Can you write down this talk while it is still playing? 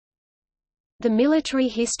The military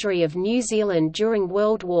history of New Zealand during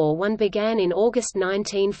World War I began in August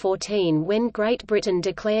 1914 when Great Britain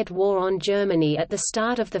declared war on Germany at the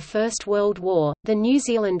start of the First World War. The New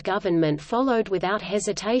Zealand government followed without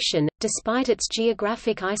hesitation, despite its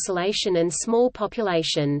geographic isolation and small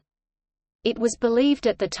population. It was believed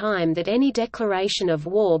at the time that any declaration of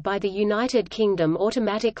war by the United Kingdom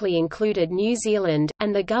automatically included New Zealand,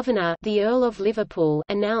 and the governor, the Earl of Liverpool,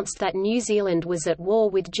 announced that New Zealand was at war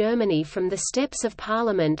with Germany from the steps of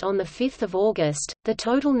Parliament on 5 August. The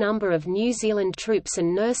total number of New Zealand troops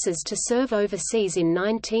and nurses to serve overseas in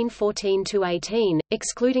 1914–18,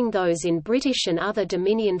 excluding those in British and other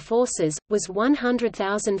Dominion forces, was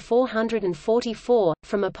 100,444,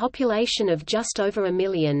 from a population of just over a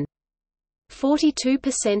million.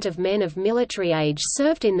 42% of men of military age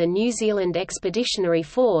served in the New Zealand Expeditionary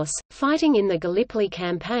Force, fighting in the Gallipoli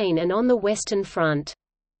Campaign and on the Western Front.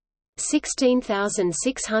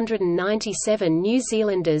 16,697 New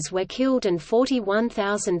Zealanders were killed and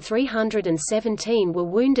 41,317 were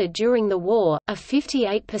wounded during the war, a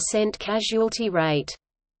 58% casualty rate.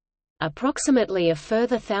 Approximately a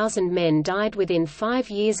further 1,000 men died within 5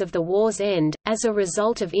 years of the war's end, as a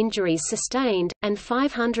result of injuries sustained, and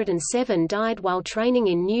 507 died while training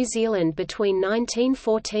in New Zealand between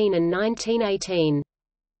 1914 and 1918.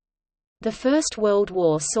 The First World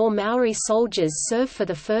War saw Maori soldiers serve for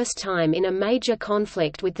the first time in a major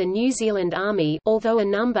conflict with the New Zealand Army, although a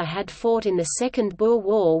number had fought in the Second Boer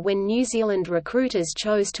War when New Zealand recruiters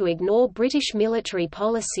chose to ignore British military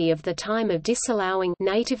policy of the time of disallowing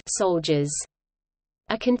native soldiers.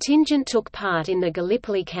 A contingent took part in the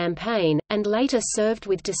Gallipoli Campaign, and later served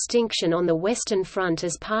with distinction on the Western Front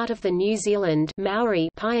as part of the New Zealand Maori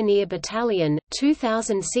Pioneer Battalion.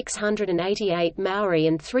 2,688 Maori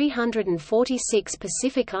and 346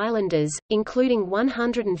 Pacific Islanders, including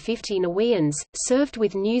 150 Niueans, served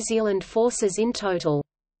with New Zealand forces in total.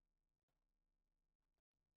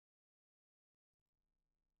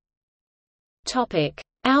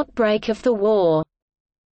 Outbreak of the war.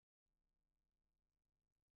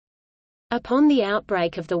 Upon the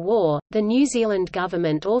outbreak of the war, the New Zealand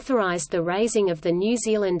government authorised the raising of the New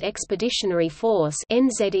Zealand Expeditionary Force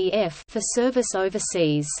 (NZEF) for service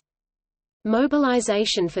overseas.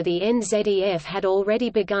 Mobilisation for the NZEF had already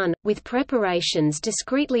begun, with preparations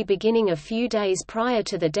discreetly beginning a few days prior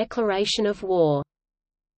to the declaration of war.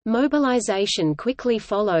 Mobilisation quickly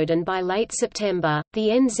followed, and by late September, the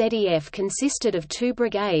NZEF consisted of 2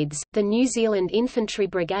 brigades, the New Zealand Infantry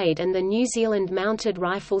Brigade and the New Zealand Mounted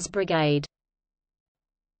Rifles Brigade.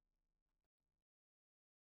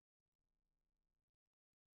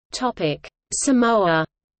 Samoa.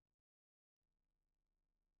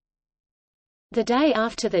 The day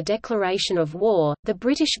after the declaration of war, the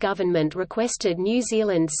British government requested New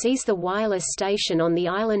Zealand seize the wireless station on the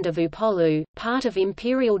island of Upolu, part of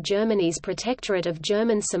Imperial Germany's Protectorate of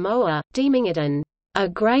German Samoa, deeming it a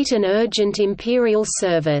great and urgent imperial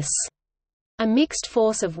service. A mixed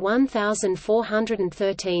force of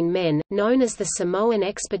 1,413 men, known as the Samoan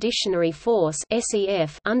Expeditionary Force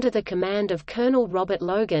 (SEF), under the command of Colonel Robert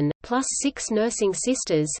Logan, plus 6 nursing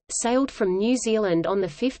sisters, sailed from New Zealand on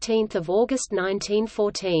 15 August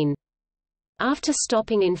 1914. After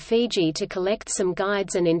stopping in Fiji to collect some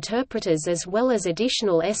guides and interpreters as well as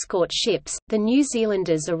additional escort ships, the New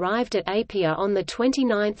Zealanders arrived at Apia on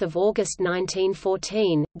 29 August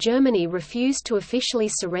 1914. Germany refused to officially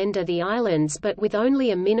surrender the islands, but with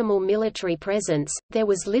only a minimal military presence, there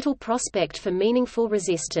was little prospect for meaningful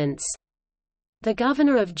resistance. The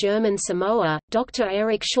governor of German Samoa, Dr.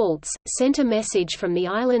 Erich Schultz, sent a message from the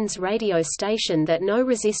island's radio station that no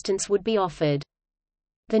resistance would be offered.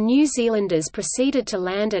 The New Zealanders proceeded to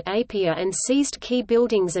land at Apia and seized key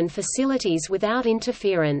buildings and facilities without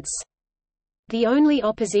interference. The only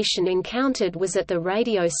opposition encountered was at the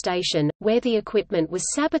radio station, where the equipment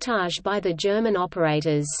was sabotaged by the German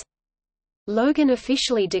operators. Logan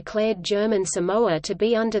officially declared German Samoa to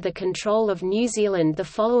be under the control of New Zealand the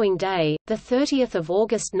following day, 30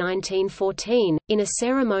 August 1914, in a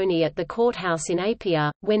ceremony at the courthouse in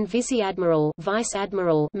Apia, when Vice Admiral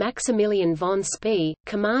Maximilian von Spee,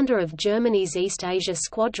 commander of Germany's East Asia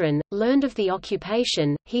Squadron, learned of the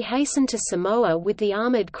occupation. He hastened to Samoa with the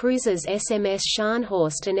armoured cruisers SMS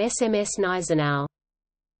Scharnhorst and SMS Gneisenau.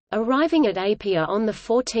 Arriving at Apia on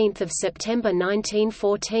 14 September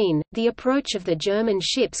 1914, the approach of the German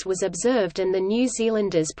ships was observed and the New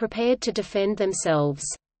Zealanders prepared to defend themselves.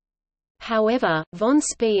 However, von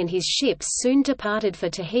Spee and his ships soon departed for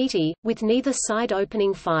Tahiti, with neither side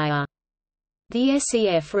opening fire. The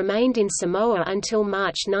SEF remained in Samoa until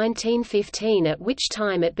March 1915, at which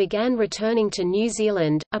time it began returning to New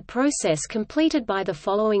Zealand, a process completed by the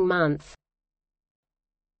following month.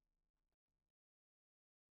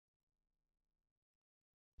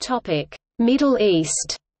 Middle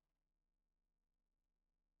East.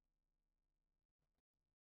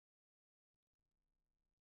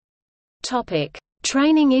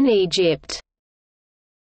 Training in Egypt.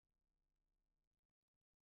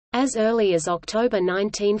 As early as October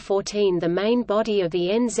 1914, the main body of the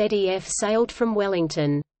NZEF sailed from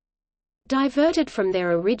Wellington. Diverted from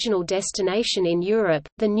their original destination in Europe,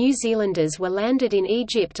 the New Zealanders were landed in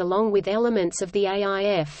Egypt along with elements of the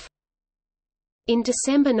AIF. In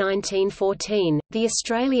December 1914, the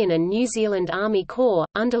Australian and New Zealand Army Corps,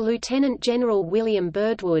 under Lieutenant General William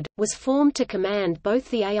Birdwood, was formed to command both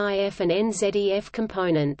the AIF and NZEF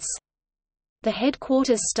components. The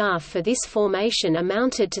headquarters staff for this formation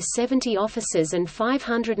amounted to 70 officers and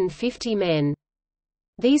 550 men.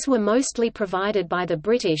 These were mostly provided by the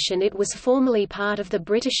British, and it was formerly part of the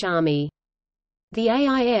British Army. The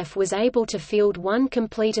AIF was able to field one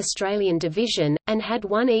complete Australian division, and had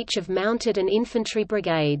one each of mounted and infantry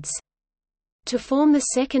brigades. To form the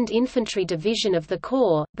 2nd Infantry Division of the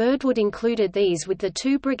Corps, Birdwood included these with the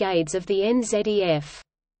 2 brigades of the NZEF.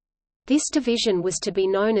 This division was to be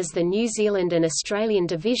known as the New Zealand and Australian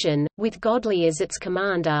Division, with Godley as its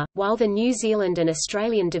commander. While the New Zealand and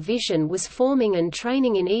Australian Division was forming and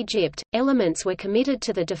training in Egypt, elements were committed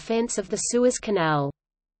to the defence of the Suez Canal.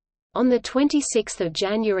 On 26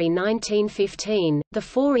 January 1915, the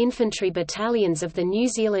 4 infantry battalions of the New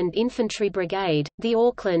Zealand Infantry Brigade, the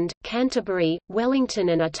Auckland, Canterbury, Wellington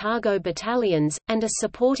and Otago battalions, and a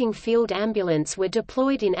supporting field ambulance were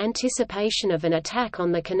deployed in anticipation of an attack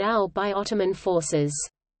on the canal by Ottoman forces.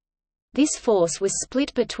 This force was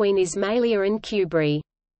split between Ismailia and Kubri.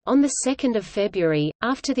 On 2 February,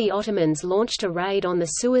 after the Ottomans launched a raid on the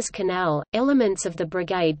Suez Canal, elements of the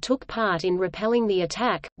brigade took part in repelling the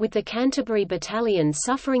attack, with the Canterbury Battalion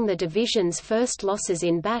suffering the division's first losses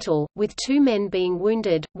in battle, with 2 men being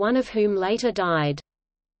wounded, one of whom later died.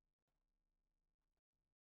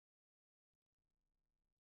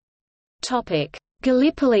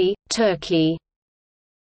 Gallipoli, Turkey.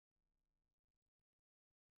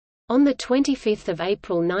 On 25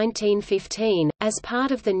 April 1915, as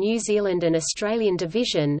part of the New Zealand and Australian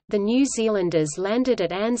Division, the New Zealanders landed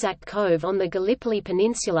at Anzac Cove on the Gallipoli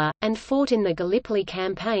Peninsula, and fought in the Gallipoli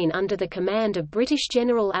Campaign under the command of British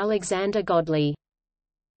General Alexander Godley.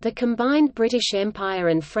 The combined British Empire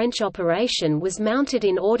and French operation was mounted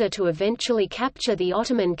in order to eventually capture the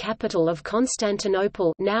Ottoman capital of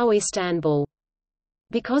Constantinople, now Istanbul.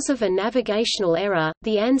 Because of a navigational error,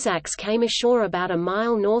 the Anzacs came ashore about a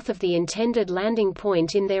mile north of the intended landing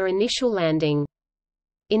point in their initial landing.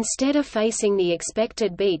 Instead of facing the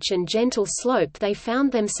expected beach and gentle slope, they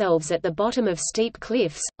found themselves at the bottom of steep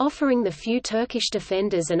cliffs, offering the few Turkish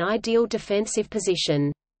defenders an ideal defensive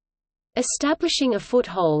position. Establishing a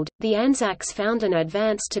foothold, the Anzacs found an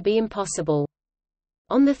advance to be impossible.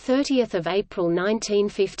 On 30 April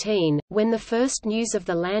 1915, when the first news of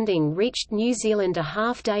the landing reached New Zealand, a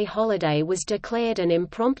half-day holiday was declared and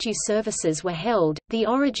impromptu services were held, the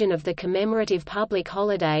origin of the commemorative public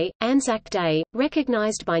holiday, Anzac Day,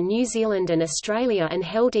 recognised by New Zealand and Australia and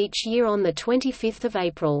held each year on 25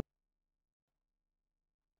 April.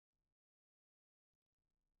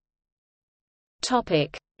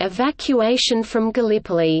 Evacuation from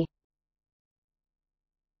Gallipoli.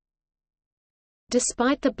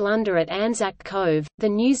 Despite the blunder at Anzac Cove, the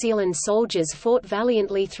New Zealand soldiers fought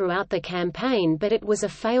valiantly throughout the campaign, but it was a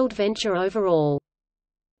failed venture overall.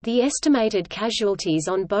 The estimated casualties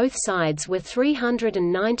on both sides were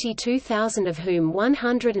 392,000, of whom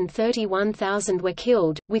 131,000 were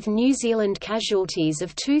killed, with New Zealand casualties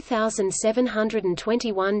of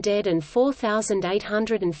 2,721 dead and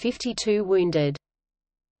 4,852 wounded.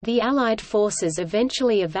 The Allied forces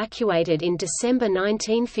eventually evacuated in December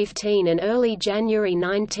 1915 and early January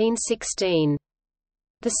 1916.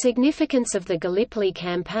 The significance of the Gallipoli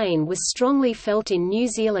campaign was strongly felt in New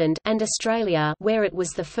Zealand and Australia, where it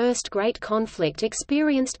was the first great conflict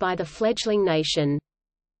experienced by the fledgling nation.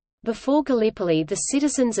 Before Gallipoli, the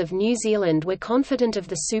citizens of New Zealand were confident of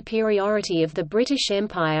the superiority of the British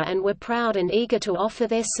Empire and were proud and eager to offer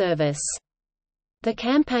their service. The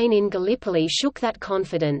campaign in Gallipoli shook that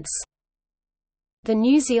confidence. The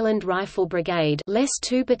New Zealand Rifle Brigade, less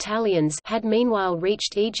 2 battalions, had meanwhile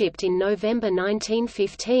reached Egypt in November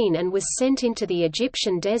 1915 and was sent into the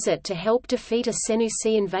Egyptian desert to help defeat a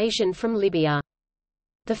Senussi invasion from Libya.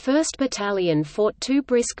 The 1st Battalion fought 2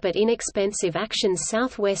 brisk but inexpensive actions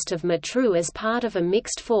southwest of Matruh as part of a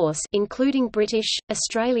mixed force including British,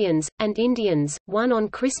 Australians, and Indians, one on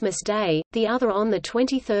Christmas Day, the other on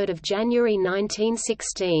 23 January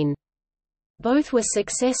 1916. Both were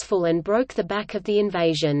successful and broke the back of the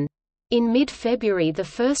invasion. In mid-February the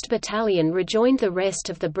 1st Battalion rejoined the rest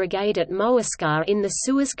of the brigade at Moascar in the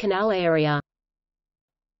Suez Canal area.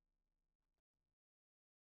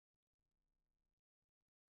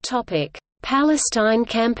 Palestine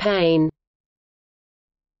Campaign.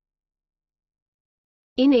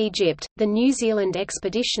 In Egypt, the New Zealand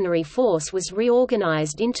Expeditionary Force was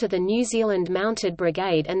reorganised into the New Zealand Mounted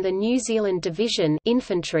Brigade and the New Zealand Division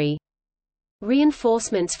Infantry.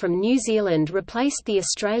 Reinforcements from New Zealand replaced the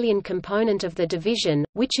Australian component of the division,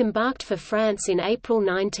 which embarked for France in April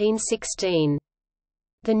 1916.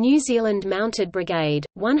 The New Zealand Mounted Brigade,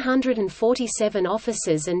 147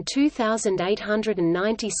 officers and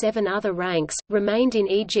 2,897 other ranks, remained in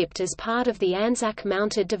Egypt as part of the Anzac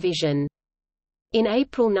Mounted Division. In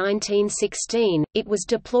April 1916, it was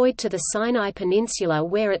deployed to the Sinai Peninsula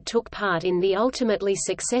where it took part in the ultimately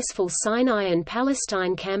successful Sinai and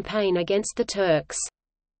Palestine Campaign against the Turks.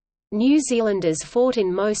 New Zealanders fought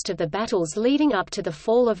in most of the battles leading up to the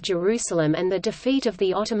fall of Jerusalem and the defeat of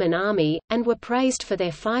the Ottoman army, and were praised for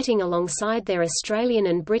their fighting alongside their Australian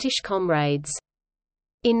and British comrades.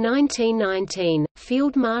 In 1919,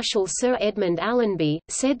 Field Marshal Sir Edmund Allenby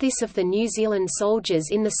said this of the New Zealand soldiers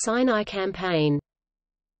in the Sinai Campaign.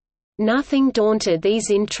 "Nothing daunted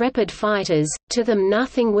these intrepid fighters, to them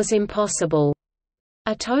nothing was impossible."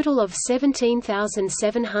 A total of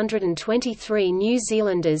 17,723 New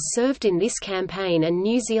Zealanders served in this campaign and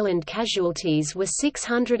New Zealand casualties were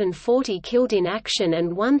 640 killed in action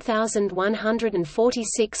and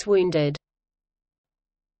 1,146 wounded.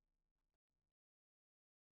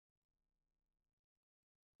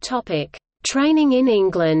 Training in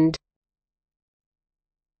England.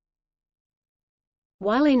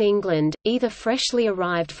 While in England, either freshly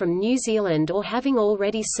arrived from New Zealand or having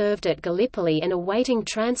already served at Gallipoli and awaiting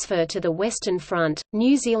transfer to the Western Front,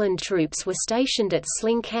 New Zealand troops were stationed at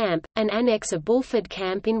Sling Camp, an annex of Bulford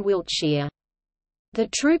Camp in Wiltshire. The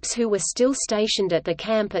troops who were still stationed at the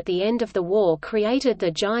camp at the end of the war created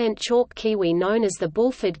the giant chalk kiwi known as the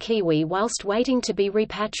Bulford Kiwi whilst waiting to be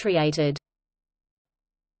repatriated.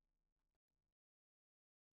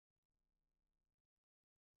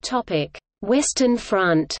 Western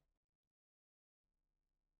Front.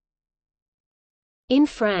 In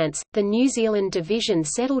France, the New Zealand Division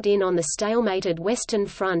settled in on the stalemated Western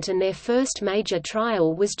Front and their first major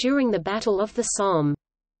trial was during the Battle of the Somme.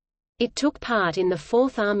 It took part in the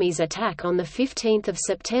Fourth Army's attack on 15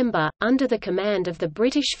 September, under the command of the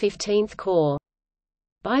British 15th Corps.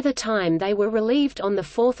 By the time they were relieved on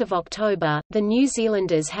 4 October, the New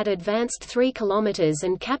Zealanders had advanced 3 kilometres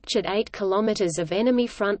and captured 8 kilometres of enemy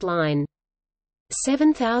front line.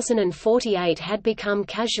 7,048 had become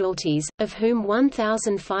casualties, of whom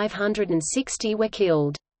 1,560 were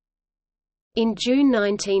killed. In June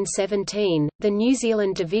 1917, the New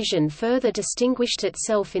Zealand Division further distinguished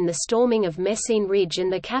itself in the storming of Messines Ridge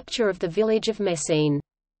and the capture of the village of Messines.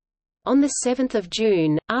 On 7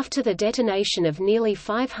 June, after the detonation of nearly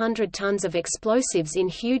 500 tons of explosives in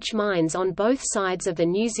huge mines on both sides of the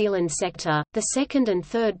New Zealand sector, the 2nd and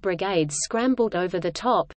 3rd Brigades scrambled over the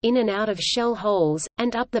top, in and out of shell holes,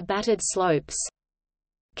 and up the battered slopes.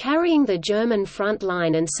 Carrying the German front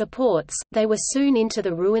line and supports, they were soon into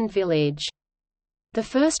the ruined village. The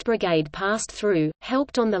 1st Brigade passed through,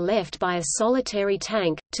 helped on the left by a solitary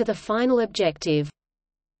tank, to the final objective.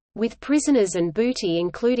 With prisoners and booty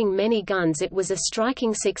including many guns it was a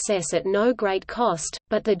striking success at no great cost,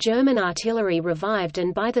 but the German artillery revived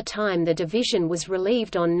and by the time the division was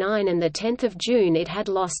relieved on 9 and 10 June it had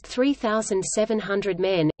lost 3,700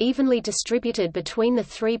 men, evenly distributed between the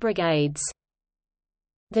 3 brigades.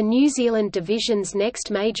 The New Zealand Division's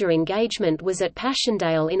next major engagement was at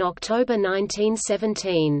Passchendaele in October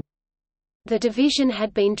 1917. The division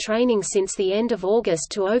had been training since the end of August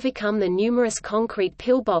to overcome the numerous concrete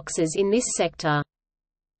pillboxes in this sector.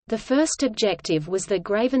 The first objective was the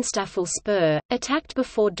Gravenstaffel Spur, attacked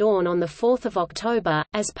before dawn on 4 October,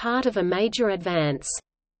 as part of a major advance.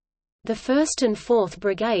 The 1st and 4th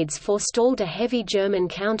Brigades forestalled a heavy German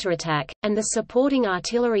counterattack, and the supporting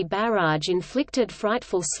artillery barrage inflicted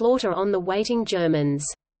frightful slaughter on the waiting Germans.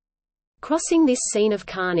 Crossing this scene of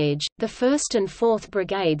carnage, the 1st and 4th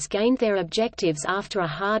Brigades gained their objectives after a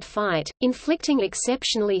hard fight, inflicting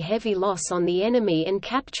exceptionally heavy loss on the enemy and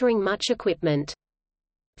capturing much equipment.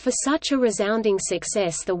 For such a resounding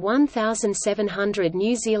success the 1,700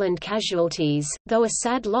 New Zealand casualties, though a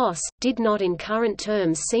sad loss, did not in current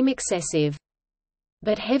terms seem excessive.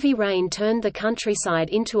 But heavy rain turned the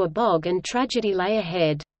countryside into a bog and tragedy lay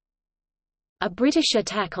ahead. A British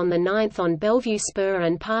attack on the 9th on Bellevue Spur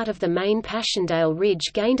and part of the main Passchendaele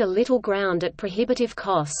Ridge gained a little ground at prohibitive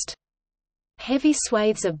cost. Heavy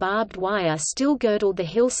swathes of barbed wire still girdled the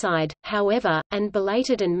hillside, however, and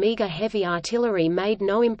belated and meagre heavy artillery made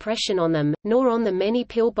no impression on them, nor on the many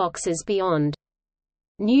pillboxes beyond.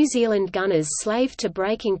 New Zealand gunners slaved to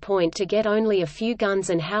breaking point to get only a few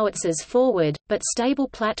guns and howitzers forward, but stable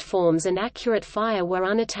platforms and accurate fire were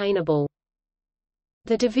unattainable.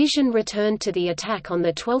 The division returned to the attack on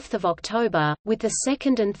 12 October, with the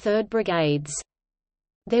 2nd and 3rd Brigades.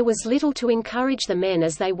 There was little to encourage the men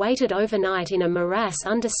as they waited overnight in a morass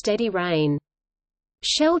under steady rain.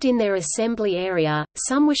 Shelled in their assembly area,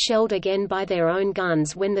 some were shelled again by their own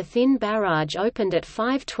guns when the thin barrage opened at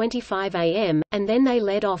 5:25 am, and then they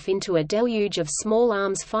led off into a deluge of small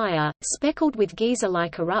arms fire, speckled with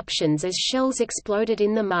geyser-like eruptions as shells exploded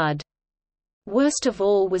in the mud. Worst of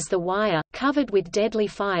all was the wire, covered with deadly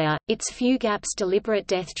fire, its few gaps deliberate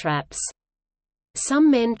death traps.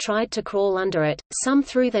 Some men tried to crawl under it, some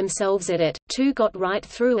threw themselves at it, 2 got right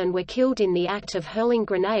through and were killed in the act of hurling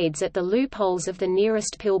grenades at the loopholes of the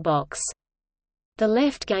nearest pillbox. The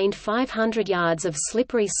left gained 500 yards of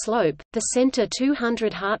slippery slope, the center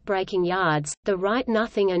 200 heartbreaking yards, the right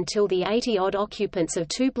nothing until the 80-odd occupants of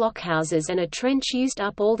 2 blockhouses and a trench used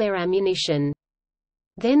up all their ammunition.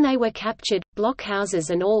 Then they were captured, blockhouses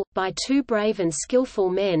and all, by 2 brave and skillful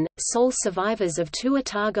men, sole survivors of 2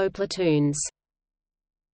 Otago platoons.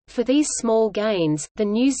 For these small gains, the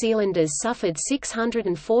New Zealanders suffered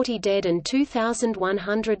 640 dead and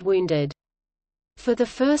 2,100 wounded. For the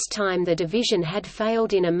first time the division had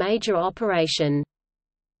failed in a major operation.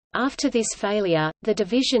 After this failure, the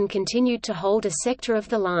division continued to hold a sector of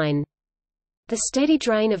the line. The steady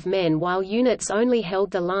drain of men while units only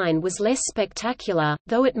held the line was less spectacular,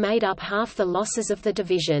 though it made up half the losses of the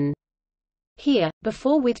division. Here,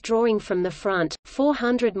 before withdrawing from the front,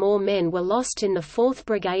 400 more men were lost in the 4th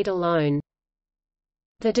Brigade alone.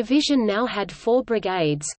 The division now had 4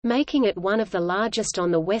 brigades, making it one of the largest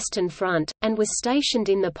on the Western Front, and was stationed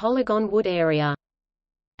in the Polygon Wood area.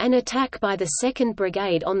 An attack by the 2nd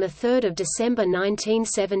Brigade on 3 December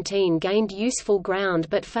 1917 gained useful ground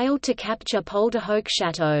but failed to capture Polderhoek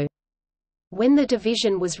Chateau. When the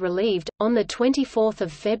division was relieved, on 24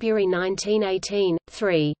 February 1918,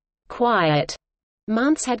 3 quiet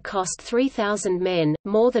months had cost 3,000 men,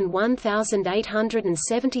 more than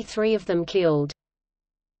 1,873 of them killed.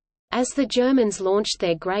 As the Germans launched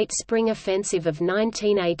their Great Spring Offensive of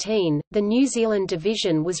 1918, the New Zealand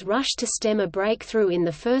Division was rushed to stem a breakthrough in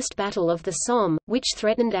the First Battle of the Somme, which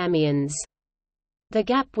threatened Amiens. The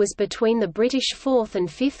gap was between the British 4th and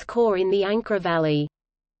 5th Corps in the Ancre Valley.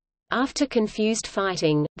 After confused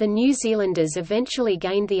fighting, the New Zealanders eventually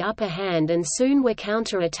gained the upper hand and soon were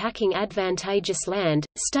counter-attacking advantageous land,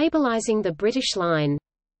 stabilizing the British line.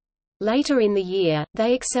 Later in the year,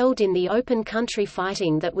 they excelled in the open country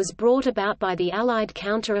fighting that was brought about by the Allied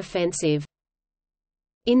counter-offensive.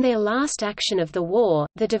 In their last action of the war,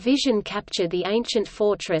 the division captured the ancient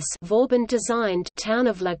fortress Vauban-designed town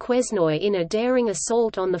of La Quesnoy in a daring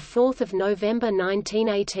assault on 4 November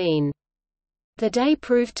 1918. The day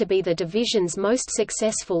proved to be the division's most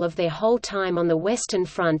successful of their whole time on the Western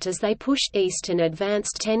Front as they pushed east and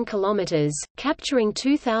advanced 10 kilometers, capturing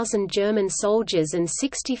 2,000 German soldiers and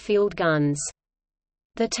 60 field guns.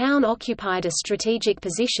 The town occupied a strategic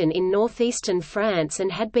position in northeastern France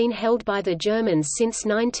and had been held by the Germans since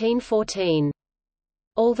 1914.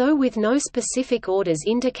 Although with no specific orders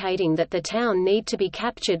indicating that the town need to be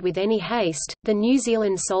captured with any haste, the New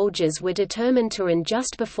Zealand soldiers were determined to, and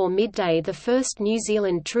just before midday the first New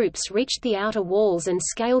Zealand troops reached the outer walls and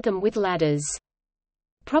scaled them with ladders.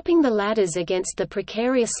 Propping the ladders against the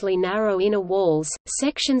precariously narrow inner walls,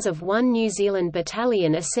 sections of one New Zealand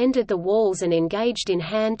battalion ascended the walls and engaged in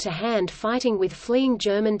hand-to-hand fighting with fleeing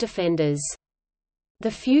German defenders. The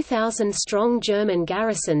few thousand-strong German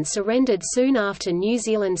garrison surrendered soon after New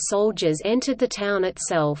Zealand soldiers entered the town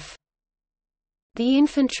itself. The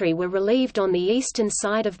infantry were relieved on the eastern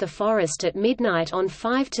side of the forest at midnight on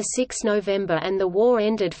 5 to 6 November and the war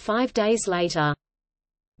ended 5 days later.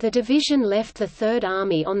 The division left the Third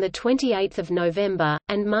Army on 28 November,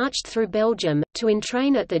 and marched through Belgium, to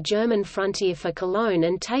entrain at the German frontier for Cologne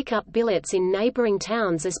and take up billets in neighbouring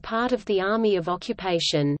towns as part of the Army of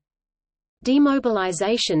Occupation.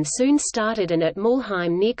 Demobilization soon started and at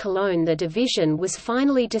Mulheim near Cologne the division was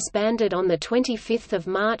finally disbanded on 25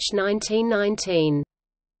 March 1919.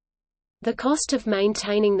 The cost of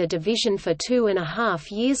maintaining the division for 2.5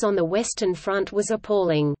 years on the Western Front was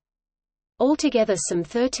appalling. Altogether some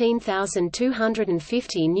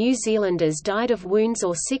 13,250 New Zealanders died of wounds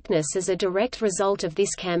or sickness as a direct result of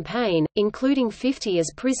this campaign, including 50 as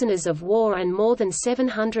prisoners of war and more than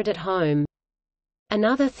 700 at home.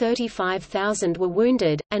 Another 35,000 were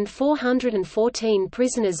wounded, and 414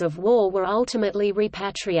 prisoners of war were ultimately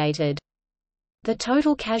repatriated. The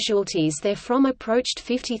total casualties therefrom approached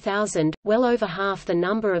 50,000, well over half the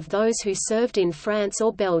number of those who served in France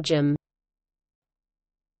or Belgium.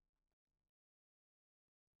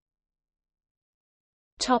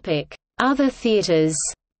 Other theatres.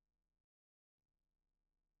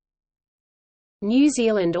 New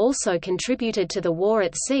Zealand also contributed to the war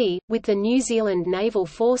at sea, with the New Zealand Naval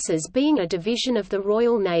Forces being a division of the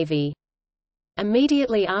Royal Navy.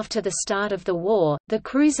 Immediately after the start of the war, the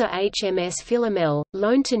cruiser HMS Philomel,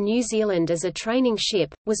 loaned to New Zealand as a training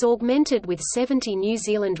ship, was augmented with 70 New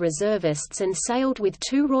Zealand reservists and sailed with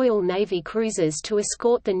 2 Royal Navy cruisers to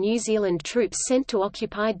escort the New Zealand troops sent to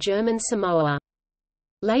occupied German Samoa.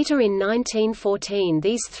 Later in 1914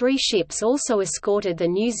 these 3 ships also escorted the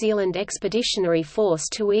New Zealand Expeditionary Force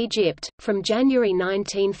to Egypt. From January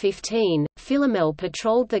 1915, Philomel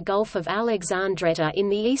patrolled the Gulf of Alexandretta in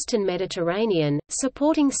the eastern Mediterranean,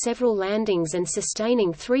 supporting several landings and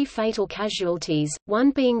sustaining 3 fatal casualties,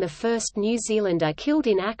 one being the first New Zealander killed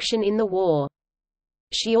in action in the war.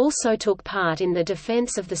 She also took part in the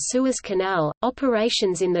defense of the Suez Canal,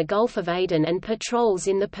 operations in the Gulf of Aden and patrols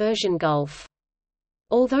in the Persian Gulf.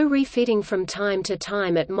 Although refitting from time to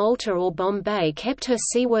time at Malta or Bombay kept her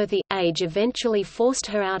seaworthy, age eventually forced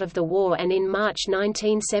her out of the war, and in March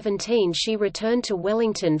 1917 she returned to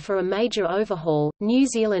Wellington for a major overhaul. New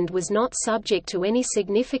Zealand was not subject to any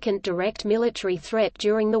significant direct military threat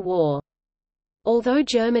during the war. Although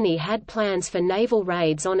Germany had plans for naval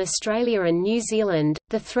raids on Australia and New Zealand,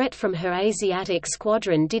 the threat from her Asiatic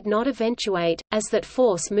squadron did not eventuate, as that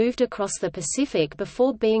force moved across the Pacific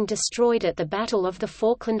before being destroyed at the Battle of the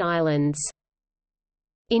Falkland Islands.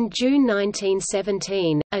 In June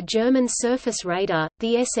 1917, a German surface raider,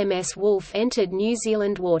 the SMS Wolf, entered New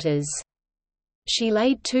Zealand waters. She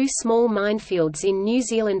laid 2 small minefields in New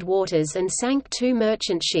Zealand waters and sank 2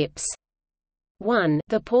 merchant ships. One,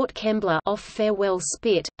 the Port Kembla off Farewell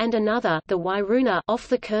Spit, and another, the Wairuna off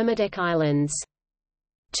the Kermadec Islands.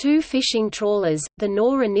 2 fishing trawlers, the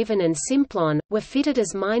Nora Niven and Simplon, were fitted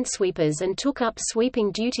as minesweepers and took up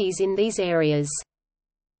sweeping duties in these areas.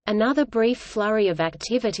 Another brief flurry of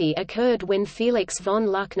activity occurred when Felix von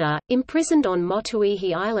Luckner, imprisoned on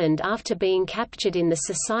Motuihi Island after being captured in the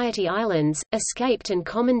Society Islands, escaped and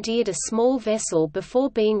commandeered a small vessel before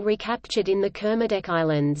being recaptured in the Kermadec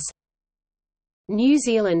Islands. New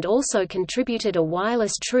Zealand also contributed a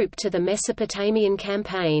wireless troop to the Mesopotamian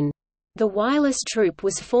campaign. The wireless troop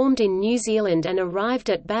was formed in New Zealand and arrived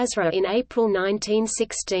at Basra in April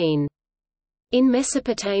 1916. In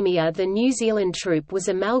Mesopotamia, the New Zealand troop was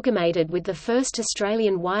amalgamated with the 1st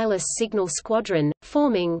Australian Wireless Signal Squadron,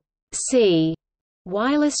 forming C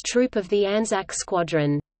Wireless Troop of the Anzac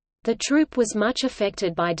Squadron. The troop was much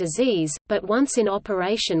affected by disease, but once in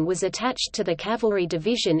operation was attached to the cavalry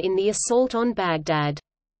division in the assault on Baghdad.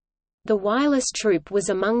 The wireless troop was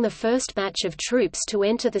among the first batch of troops to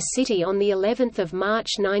enter the city on the 11th of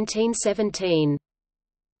March 1917.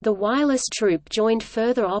 The wireless troop joined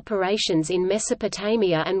further operations in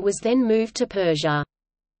Mesopotamia and was then moved to Persia.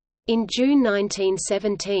 In June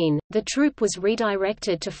 1917, the troop was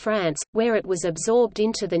redirected to France, where it was absorbed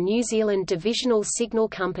into the New Zealand Divisional Signal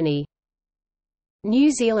Company.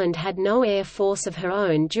 New Zealand had no air force of her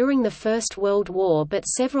own during the First World War, but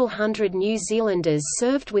several hundred New Zealanders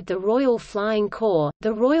served with the Royal Flying Corps,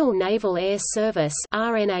 the Royal Naval Air Service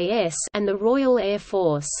 (RNAS), and the Royal Air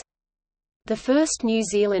Force. The first New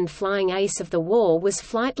Zealand flying ace of the war was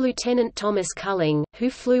Flight Lieutenant Thomas Culling,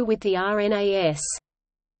 who flew with the RNAS.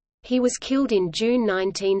 He was killed in June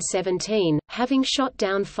 1917, having shot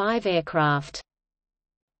down 5 aircraft.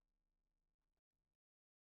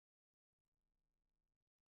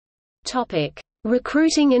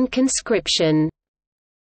 Recruiting and conscription.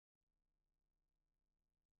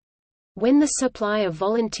 When the supply of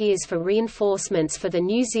volunteers for reinforcements for the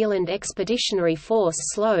New Zealand Expeditionary Force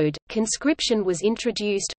slowed, conscription was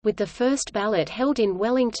introduced, with the first ballot held in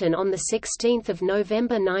Wellington on 16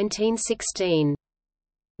 November 1916.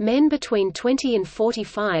 Men between 20 and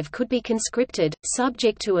 45 could be conscripted,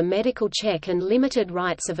 subject to a medical check and limited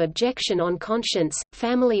rights of objection on conscience,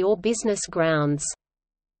 family or business grounds.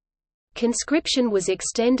 Conscription was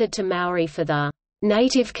extended to Maori for the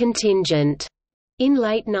native contingent in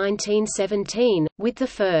late 1917, with the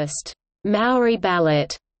first Maori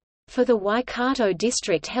ballot for the Waikato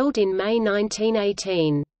district held in May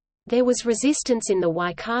 1918. There was resistance in the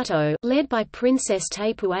Waikato, led by Princess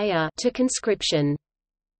Teipuea, to conscription.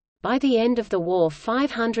 By the end of the war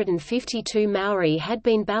 552 Maori had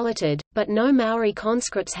been balloted, but no Maori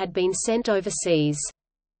conscripts had been sent overseas.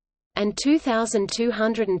 and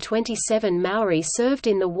 2,227 Maori served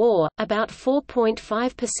in the war, about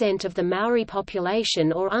 4.5% of the Maori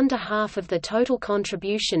population or under half of the total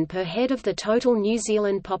contribution per head of the total New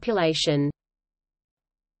Zealand population.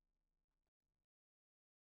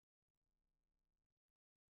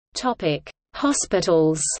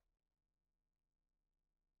 Hospitals.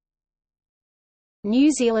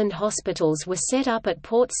 New Zealand hospitals were set up at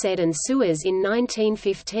Port Said and Suez in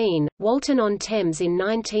 1915, Walton-on-Thames in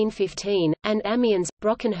 1915, and Amiens,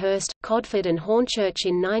 Brockenhurst, Codford and Hornchurch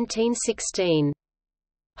in 1916.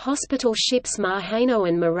 Hospital ships Mahano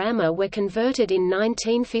and Marama were converted in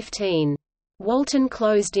 1915. Walton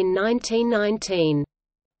closed in 1919.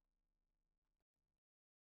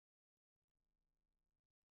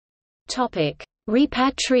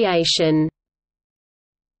 Repatriation.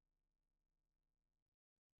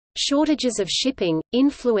 Shortages of shipping,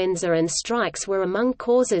 influenza and strikes were among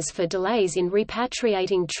causes for delays in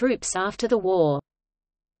repatriating troops after the war.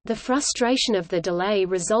 The frustration of the delay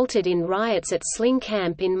resulted in riots at Sling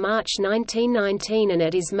Camp in March 1919 and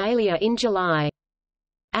at Ismailia in July.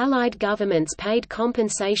 Allied governments paid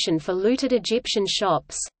compensation for looted Egyptian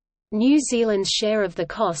shops. New Zealand's share of the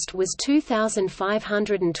cost was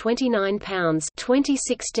 £2,529,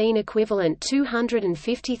 2016 equivalent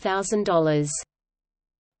 $250,000.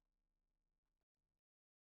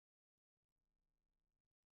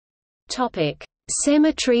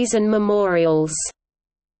 Cemeteries and memorials.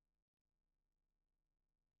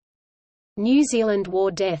 New Zealand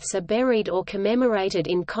war deaths are buried or commemorated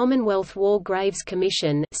in Commonwealth War Graves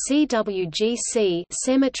Commission (CWGC)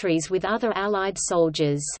 cemeteries with other Allied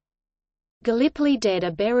soldiers. Gallipoli dead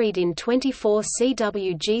are buried in 24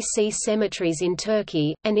 CWGC cemeteries in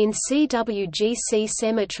Turkey, and in CWGC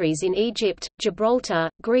cemeteries in Egypt, Gibraltar,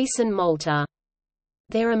 Greece and Malta.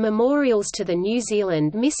 There are memorials to the New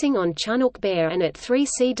Zealand missing on Chinook Bear and at 3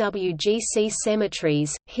 CWGC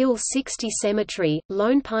cemeteries, Hill 60 Cemetery,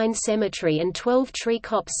 Lone Pine Cemetery and 12 Tree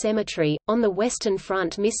Copse Cemetery. On the Western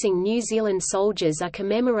Front, missing New Zealand soldiers are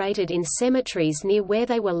commemorated in cemeteries near where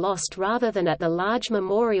they were lost rather than at the large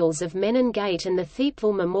memorials of Menin Gate and the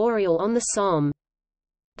Thiepval Memorial on the Somme.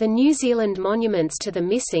 The New Zealand monuments to the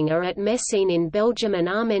missing are at Messines in Belgium and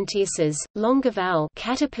Armentières, Longueval,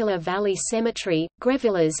 Caterpillar Valley Cemetery,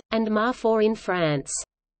 Grevillers, and Marfort in France.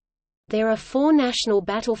 There are 4 national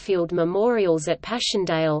battlefield memorials at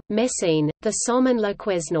Passchendaele, Messines, the Somme and Le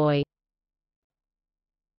Quesnoy.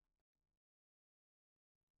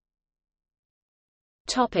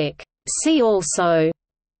 See also: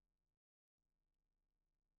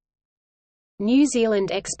 New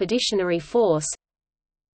Zealand Expeditionary Force,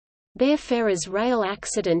 Bear Ferrers rail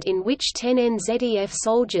accident in which 10 NZEF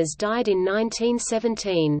soldiers died in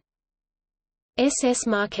 1917. SS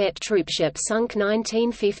Marquette troopship sunk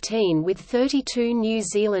 1915 with 32 New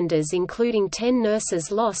Zealanders including 10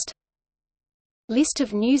 nurses lost. List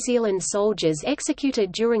of New Zealand soldiers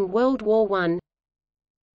executed during World War I.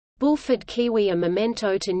 Bulford Kiwi, a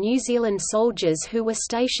memento to New Zealand soldiers who were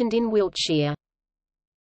stationed in Wiltshire.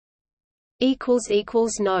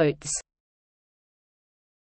 Notes